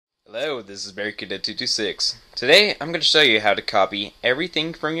Hello, this is Barracuda226. Today I'm going to show you how to copy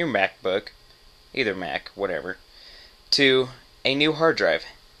everything from your MacBook, either Mac, whatever, to a new hard drive,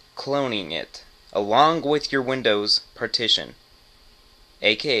 cloning it, along with your Windows partition,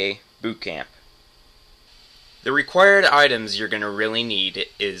 aka Boot Camp. The required items you're going to really need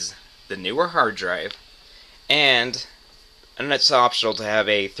is the newer hard drive, and it's optional to have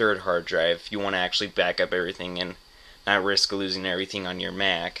a third hard drive if you want to actually back up everything and not risk losing everything on your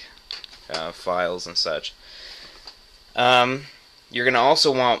Mac. Files and such. You're going to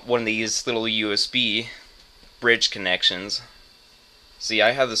also want one of these little USB bridge connections. See,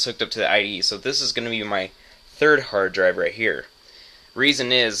 I have this hooked up to the IDE, so this is going to be my third hard drive right here.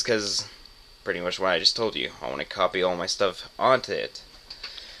 Reason is because pretty much what I just told you. I want to copy all my stuff onto it.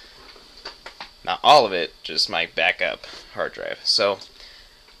 Not all of it, just my backup hard drive. So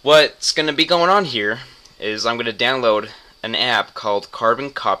what's going to be going on here is I'm going to download an app called Carbon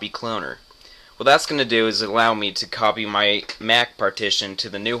Copy Cloner. What that's going to do is allow me to copy my Mac partition to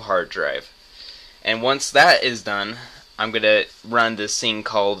the new hard drive. And once that is done, I'm going to run this thing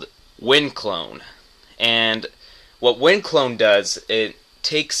called WinClone. And what WinClone does, it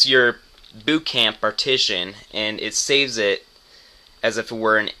takes your Boot Camp partition and it saves it as if it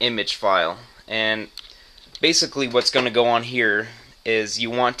were an image file. And basically what's going to go on here is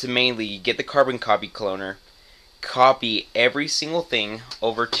you want to mainly get the Carbon Copy Cloner, copy every single thing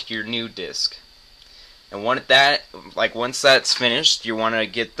over to your new disk. And once that's finished, you want to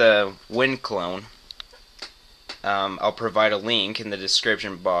get the WinClone. I'll provide a link in the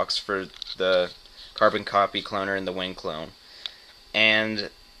description box for the Carbon Copy Cloner and the WinClone. And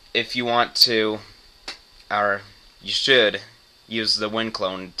if you want to, or you should, use the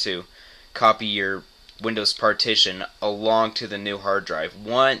WinClone to copy your Windows partition along to the new hard drive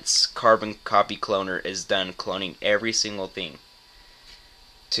once Carbon Copy Cloner is done cloning every single thing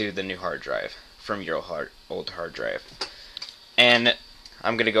to the new hard drive from your old hard drive. And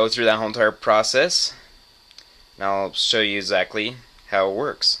I'm going to go through that whole entire process and I'll show you exactly how it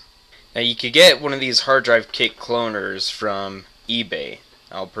works. Now you could get one of these hard drive kit cloners from eBay.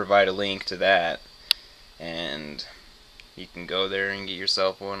 I'll provide a link to that, and you can go there and get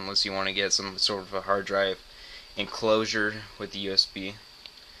yourself one unless you want to get some sort of a hard drive enclosure with the USB.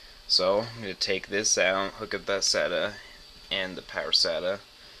 So I'm going to take this out, hook up that SATA and the power SATA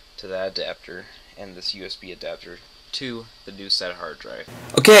to that adapter and this USB adapter to the new SATA hard drive.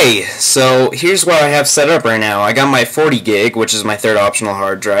 Okay, so here's what I have set up right now. I got my 40 gig, which is my third optional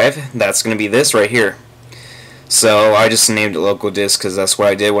hard drive. That's going to be this right here. So I just named it local disk because that's what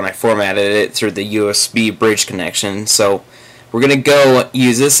I did when I formatted it through the USB bridge connection. So we're going to go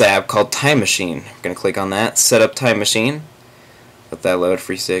use this app called Time Machine. We're going to click on that, set up Time Machine. Let that load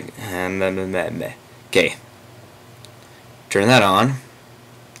for a sec. Okay. Turn that on.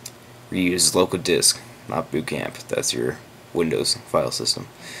 Reuse local disk, not Boot Camp. That's your Windows file system.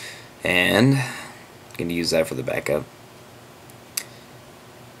 And I'm going to use that for the backup.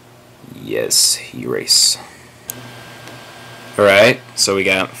 Yes, erase. Alright, so we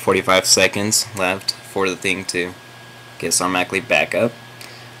got 45 seconds left for the thing to get automatically back up.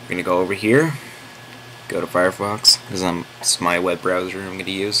 We're going to go over here, go to Firefox, because it's my web browser I'm going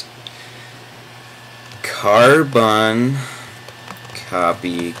to use. Carbon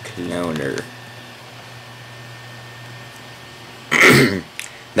Copy Cloner.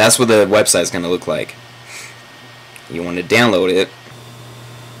 That's what the website's going to look like. You want to download it.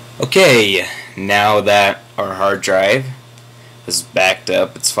 Okay, now that our hard drive has backed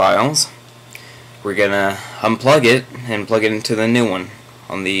up its files, we're gonna unplug it and plug it into the new one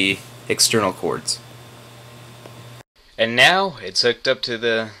on the external cords. And now it's hooked up to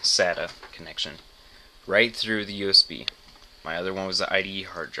the SATA connection right through the USB. My other one was the IDE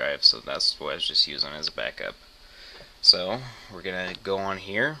hard drive, so that's what I was just using as a backup. So we're gonna go on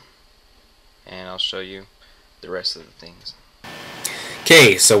here and I'll show you the rest of the things.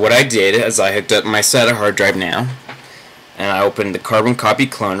 Okay, so what I did is I hooked up my SATA hard drive now, and I opened the Carbon Copy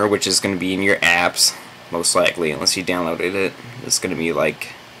Cloner, which is going to be in your apps, most likely, unless you downloaded it. It's going to be like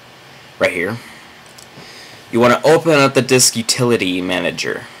right here. You want to open up the Disk Utility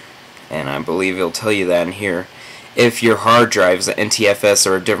Manager, and I believe it'll tell you that in here. If your hard drive is an NTFS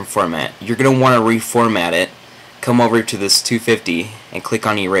or a different format, you're going to want to reformat it. Come over to this 250 and click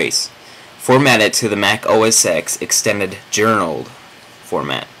on Erase. Format it to the Mac OS X Extended Journaled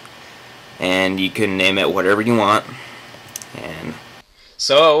format, and you can name it whatever you want. And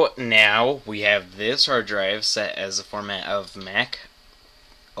so now we have this hard drive set as a format of Mac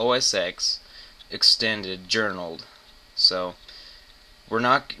OS X Extended Journaled. So we're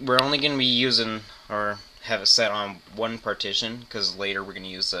only going to be using, or have it set on one partition, because later we're going to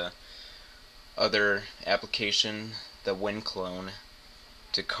use the other application, the WinClone,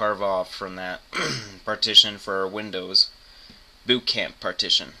 to carve off from that partition for our Windows boot camp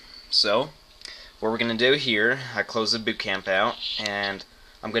partition. So what we're going to do here, I close the boot camp out, and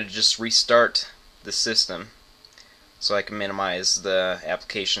I'm going to just restart the system so I can minimize the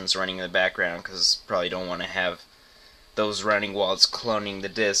applications running in the background, because probably don't want to have those running while it's cloning the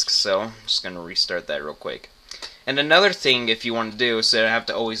disks. So I'm just going to restart that real quick. And another thing, if you want to do, so you don't have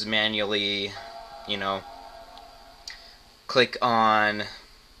to always manually, click on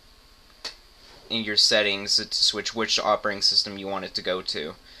in your settings to switch which operating system you want it to go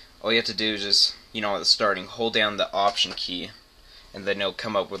to. All you have to do is just, at the starting, hold down the Option key, and then it'll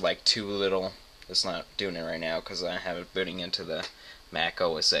come up with like two little. It's not doing it right now because I have it booting into the Mac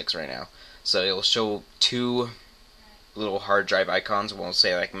OS X right now. So it'll show two little hard drive icons. One will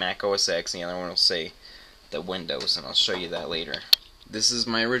say like Mac OS X, and the other one will say the Windows, and I'll show you that later. This is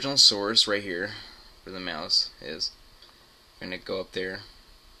my original source right here, where the mouse is. I'm going to go up there,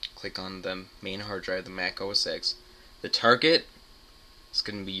 click on the main hard drive, the Mac OS X. The target is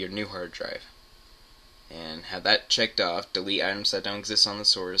going to be your new hard drive. And have that checked off, delete items that don't exist on the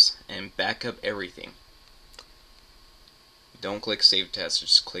source, and back up everything. Don't click Save Test,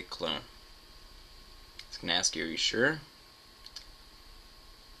 just click Clone. It's going to ask you, are you sure?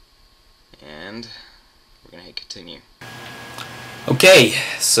 And we're going to hit Continue. Okay,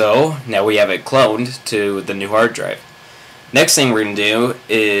 so now we have it cloned to the new hard drive. Next thing we're going to do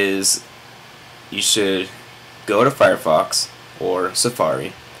is you should go to Firefox or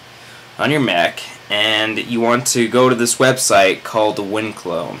Safari on your Mac, and you want to go to this website called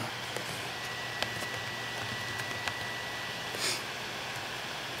WinClone.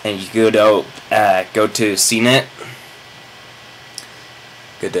 And you go to CNET.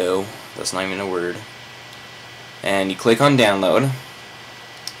 Godot, that's not even a word. And you click on download.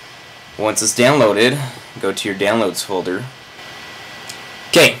 Once it's downloaded, go to your downloads folder.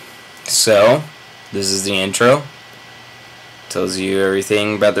 Okay, so this is the intro. Tells you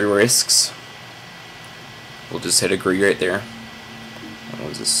everything about the risks. We'll just hit agree right there. What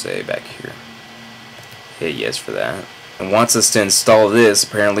does this say back here? Hit yes for that. And wants us to install this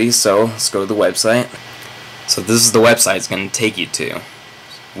apparently, so let's go to the website. So this is the website it's going to take you to.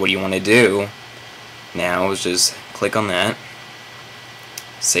 What do you want to do now is just click on that,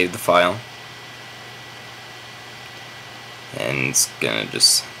 save the file, and it's going to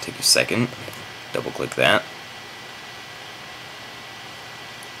just take a second. Double click that.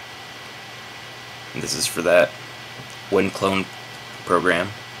 And this is for that WinClone program.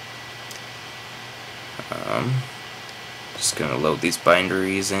 Just gonna load these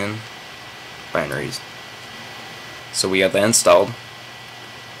binaries in. So we have that installed.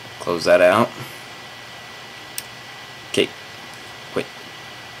 Close that out. Okay, wait.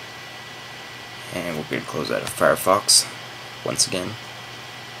 And we're gonna close out of Firefox once again.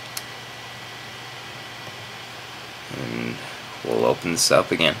 And we'll open this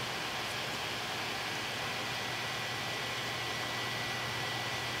up again.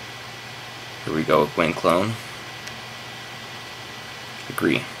 Here we go with WinClone.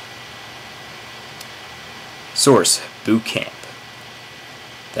 Agree. Source, boot camp.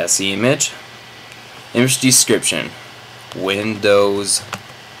 That's the image. Image description, Windows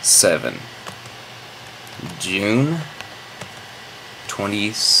 7. June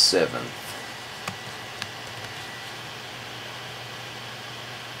 27th.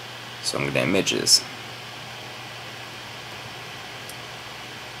 So I'm going to images.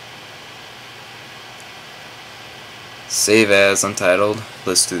 Save as Untitled.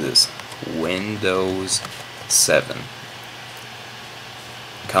 Let's do this. Windows 7,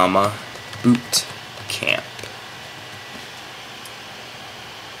 comma, boot camp.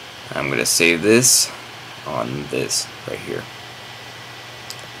 I'm going to save this on this right here.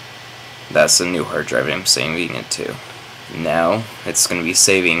 That's the new hard drive I'm saving it to. Now it's going to be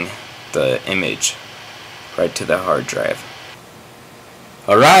saving the image right to the hard drive.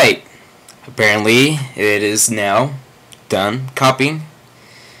 Alright, apparently it is now done copying.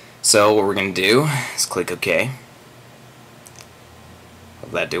 So what we're going to do is click OK.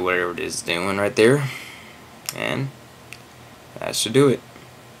 Let that do whatever it is doing right there. And that should do it.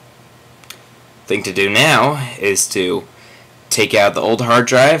 Thing to do now is to take out the old hard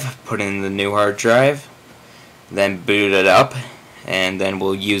drive, put in the new hard drive, then boot it up, and then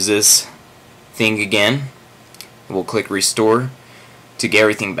we'll use this thing again. We'll click restore to get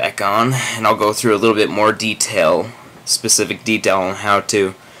everything back on, and I'll go through a little bit more detail, specific detail on how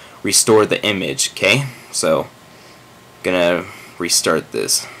to restore the image. Okay, so gonna restart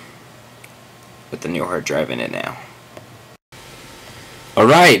this. with the new hard drive in it now.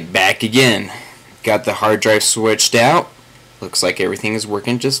 Alright, back again. Got the hard drive switched out. Looks like everything is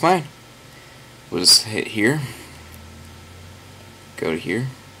working just fine. We'll just hit here. Go to here.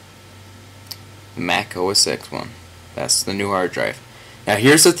 Mac OS X one. That's the new hard drive. Now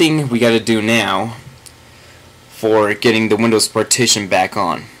here's the thing we gotta do now for getting the Windows partition back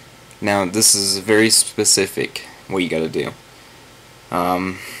on. Now this is very specific what you gotta do.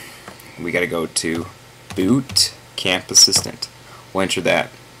 We gotta go to Boot Camp Assistant. We'll enter that.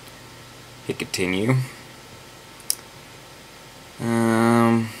 Hit continue.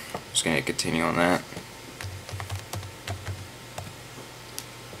 Just gonna hit continue on that.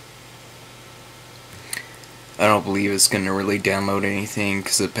 I don't believe it's gonna really download anything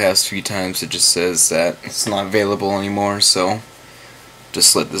because the past few times it just says that it's not available anymore, so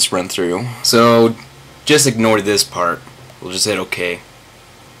just let this run through. So just ignore this part. We'll just hit OK.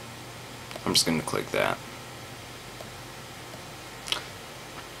 I'm just gonna click that.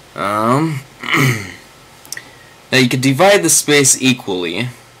 Now you could divide the space equally.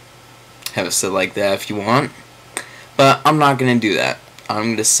 Have it set like that if you want, but I'm not gonna do that.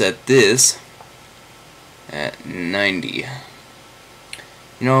 I'm gonna set this at 90. You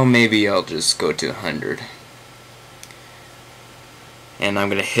know, maybe I'll just go to 100. And I'm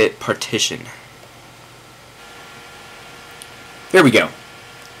gonna hit partition. There we go.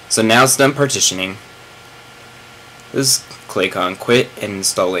 So now it's done partitioning. Just click on quit and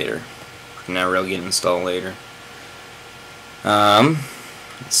install later. Now we'll get install later.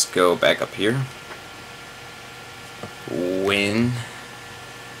 Let's go back up here. Win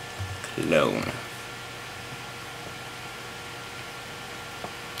clone.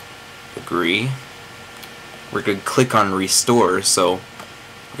 Agree. We're going to click on restore, so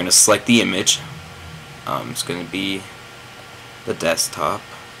we're going to select the image. It's going to be the desktop.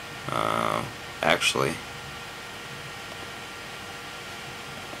 Actually,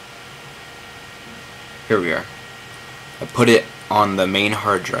 here we are. I put it on the main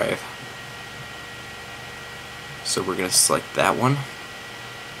hard drive. So we're going to select that one.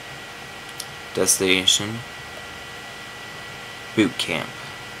 Destination. Boot camp.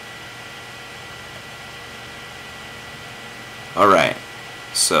 Alright,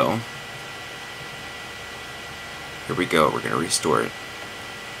 so here we go. We're going to restore it.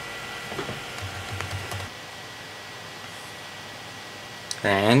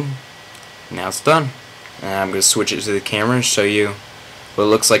 And now it's done. And I'm going to switch it to the camera and show you what it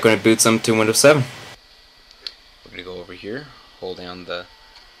looks like when it boots up to Windows 7. We're going to go over here, hold down the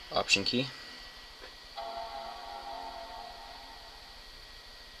Option key.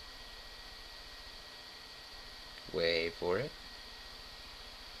 Wait for it.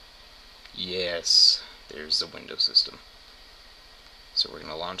 Yes, there's the Windows system. So we're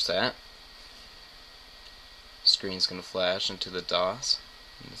going to launch that. Screen's going to flash into the DOS,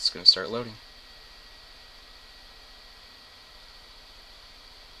 and it's going to start loading.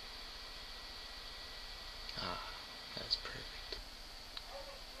 That's perfect.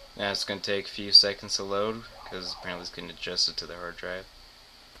 Now it's going to take a few seconds to load because apparently it's getting adjusted to the hard drive.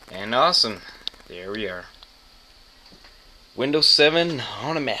 And awesome! There we are. Windows 7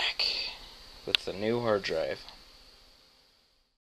 on a Mac with the new hard drive.